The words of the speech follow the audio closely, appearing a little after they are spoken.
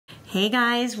Hey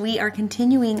guys, we are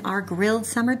continuing our grilled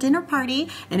summer dinner party,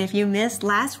 and if you missed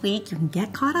last week, you can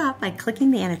get caught up by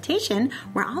clicking the annotation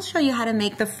where I'll show you how to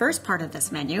make the first part of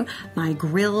this menu, my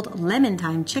grilled lemon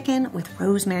thyme chicken with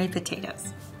rosemary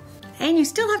potatoes. And you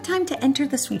still have time to enter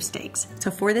the sweepstakes.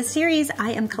 So for this series,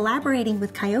 I am collaborating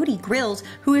with Coyote Grills,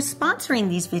 who is sponsoring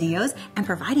these videos and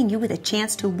providing you with a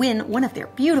chance to win one of their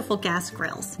beautiful gas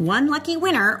grills. One lucky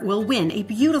winner will win a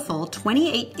beautiful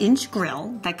 28-inch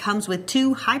grill that comes with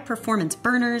 2 high-performance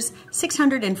burners,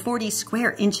 640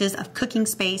 square inches of cooking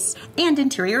space, and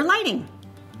interior lighting.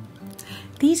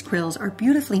 These grills are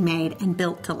beautifully made and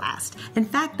built to last. In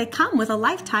fact, they come with a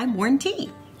lifetime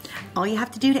warranty. All you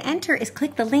have to do to enter is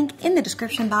click the link in the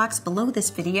description box below this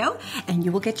video and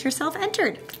you will get yourself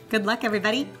entered. Good luck,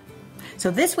 everybody. So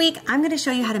this week, I'm going to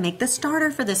show you how to make the starter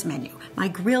for this menu, my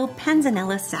grilled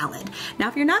Panzanella salad. Now,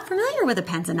 if you're not familiar with a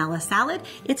Panzanella salad,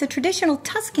 it's a traditional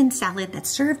Tuscan salad that's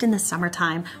served in the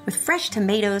summertime with fresh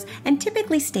tomatoes and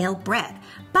typically stale bread.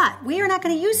 But we are not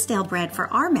going to use stale bread for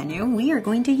our menu. We are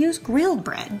going to use grilled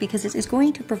bread because it is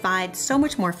going to provide so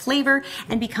much more flavor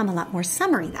and become a lot more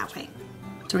summery that way.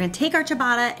 So we're going to take our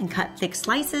ciabatta and cut thick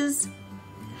slices.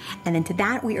 And then to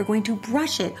that, we are going to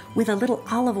brush it with a little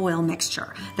olive oil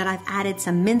mixture that I've added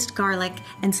some minced garlic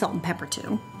and salt and pepper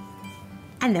to.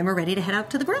 And then we're ready to head out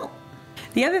to the grill.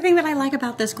 The other thing that I like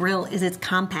about this grill is its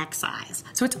compact size.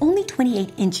 So it's only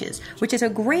 28 inches, which is a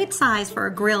great size for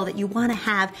a grill that you want to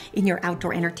have in your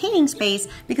outdoor entertaining space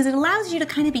because it allows you to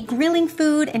kind of be grilling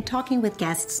food and talking with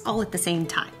guests all at the same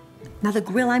time. Now the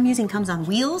grill I'm using comes on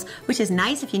wheels, which is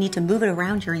nice if you need to move it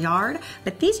around your yard,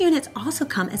 but these units also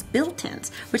come as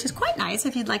built-ins, which is quite nice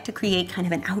if you'd like to create kind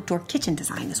of an outdoor kitchen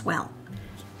design as well.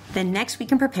 Then next we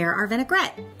can prepare our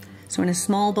vinaigrette. So in a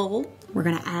small bowl, we're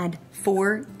going to add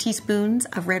 4 teaspoons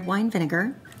of red wine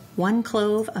vinegar, 1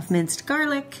 clove of minced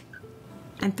garlic,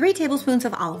 and 3 tablespoons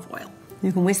of olive oil.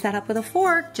 You can whisk that up with a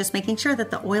fork, just making sure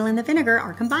that the oil and the vinegar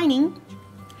are combining.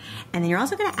 And then you're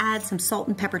also going to add some salt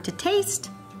and pepper to taste,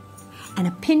 and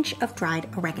a pinch of dried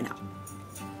oregano.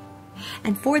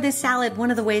 And for this salad, one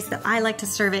of the ways that I like to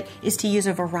serve it is to use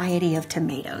a variety of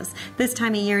tomatoes. This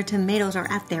time of year, tomatoes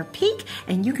are at their peak,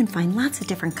 and you can find lots of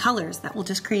different colors that will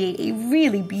just create a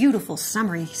really beautiful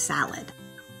summery salad.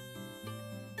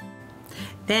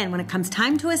 Then when it comes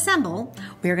time to assemble,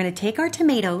 we're going to take our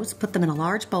tomatoes, put them in a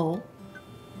large bowl,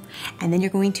 and then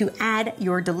you're going to add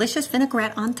your delicious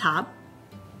vinaigrette on top.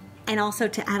 And also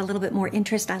to add a little bit more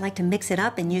interest, I like to mix it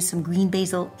up and use some green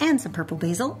basil and some purple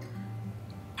basil.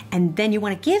 And then you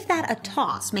want to give that a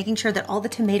toss, making sure that all the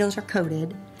tomatoes are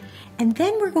coated. And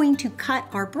then we're going to cut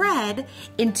our bread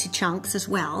into chunks as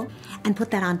well and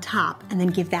put that on top and then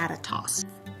give that a toss.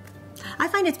 I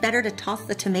find it's better to toss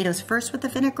the tomatoes first with the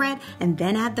vinaigrette and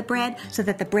then add the bread so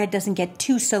that the bread doesn't get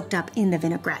too soaked up in the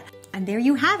vinaigrette. And there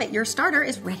you have it. Your starter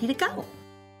is ready to go.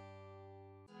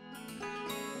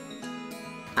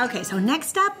 Okay, so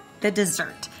next up, the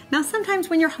dessert. Now sometimes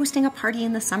when you're hosting a party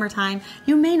in the summertime,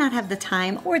 you may not have the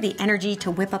time or the energy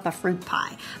to whip up a fruit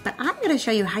pie, but I'm going to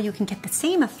show you how you can get the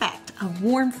same effect of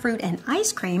warm fruit and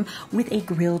ice cream with a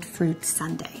grilled fruit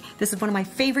sundae. This is one of my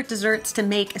favorite desserts to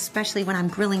make, especially when I'm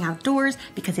grilling outdoors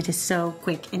because it is so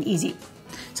quick and easy.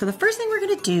 So the first thing we're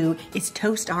going to do is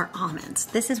toast our almonds.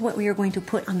 This is what we are going to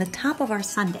put on the top of our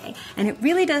sundae, and it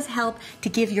really does help to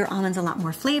give your almonds a lot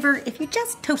more flavor if you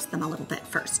just toast them a little bit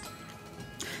first.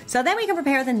 So then we can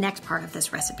prepare the next part of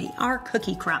this recipe, our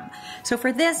cookie crumb. So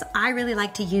for this, I really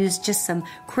like to use just some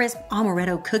crisp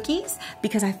amaretto cookies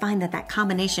because I find that that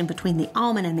combination between the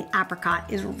almond and the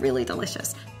apricot is really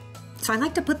delicious. So I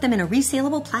like to put them in a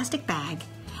resealable plastic bag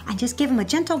and just give them a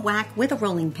gentle whack with a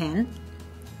rolling pin,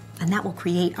 and that will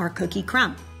create our cookie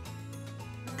crumb.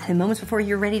 And in moments before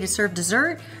you're ready to serve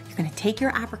dessert, you're going to take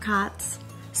your apricots,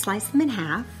 slice them in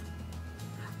half,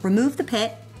 remove the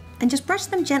pit, and just brush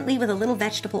them gently with a little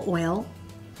vegetable oil.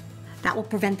 That will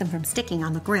prevent them from sticking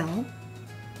on the grill.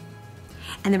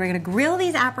 And then we're going to grill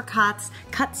these apricots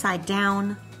cut side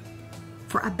down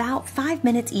for about 5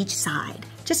 minutes each side,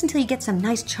 just until you get some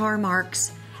nice char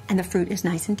marks and the fruit is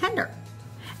nice and tender.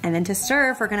 And then to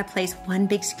serve, we're going to place 1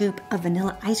 big scoop of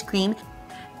vanilla ice cream,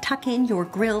 tuck in your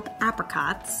grilled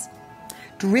apricots,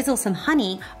 drizzle some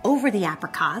honey over the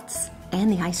apricots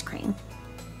and the ice cream.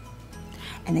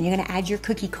 And then you're going to add your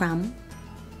cookie crumb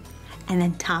and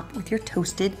then top with your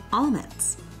toasted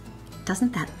almonds.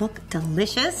 Doesn't that look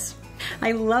delicious?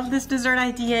 I love this dessert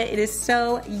idea. It is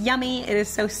so yummy, it is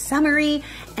so summery,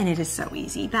 and it is so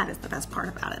easy. That is the best part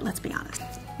about it, let's be honest.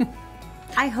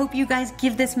 I hope you guys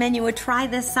give this menu a try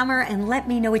this summer and let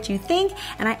me know what you think.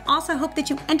 And I also hope that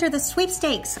you enter the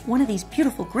sweepstakes. One of these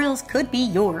beautiful grills could be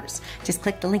yours. Just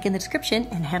click the link in the description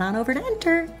and head on over to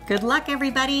enter. Good luck,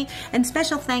 everybody. And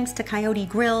special thanks to Coyote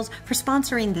Grills for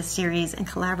sponsoring this series and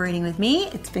collaborating with me.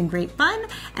 It's been great fun.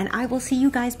 And I will see you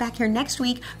guys back here next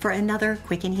week for another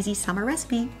quick and easy summer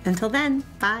recipe. Until then,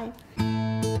 bye.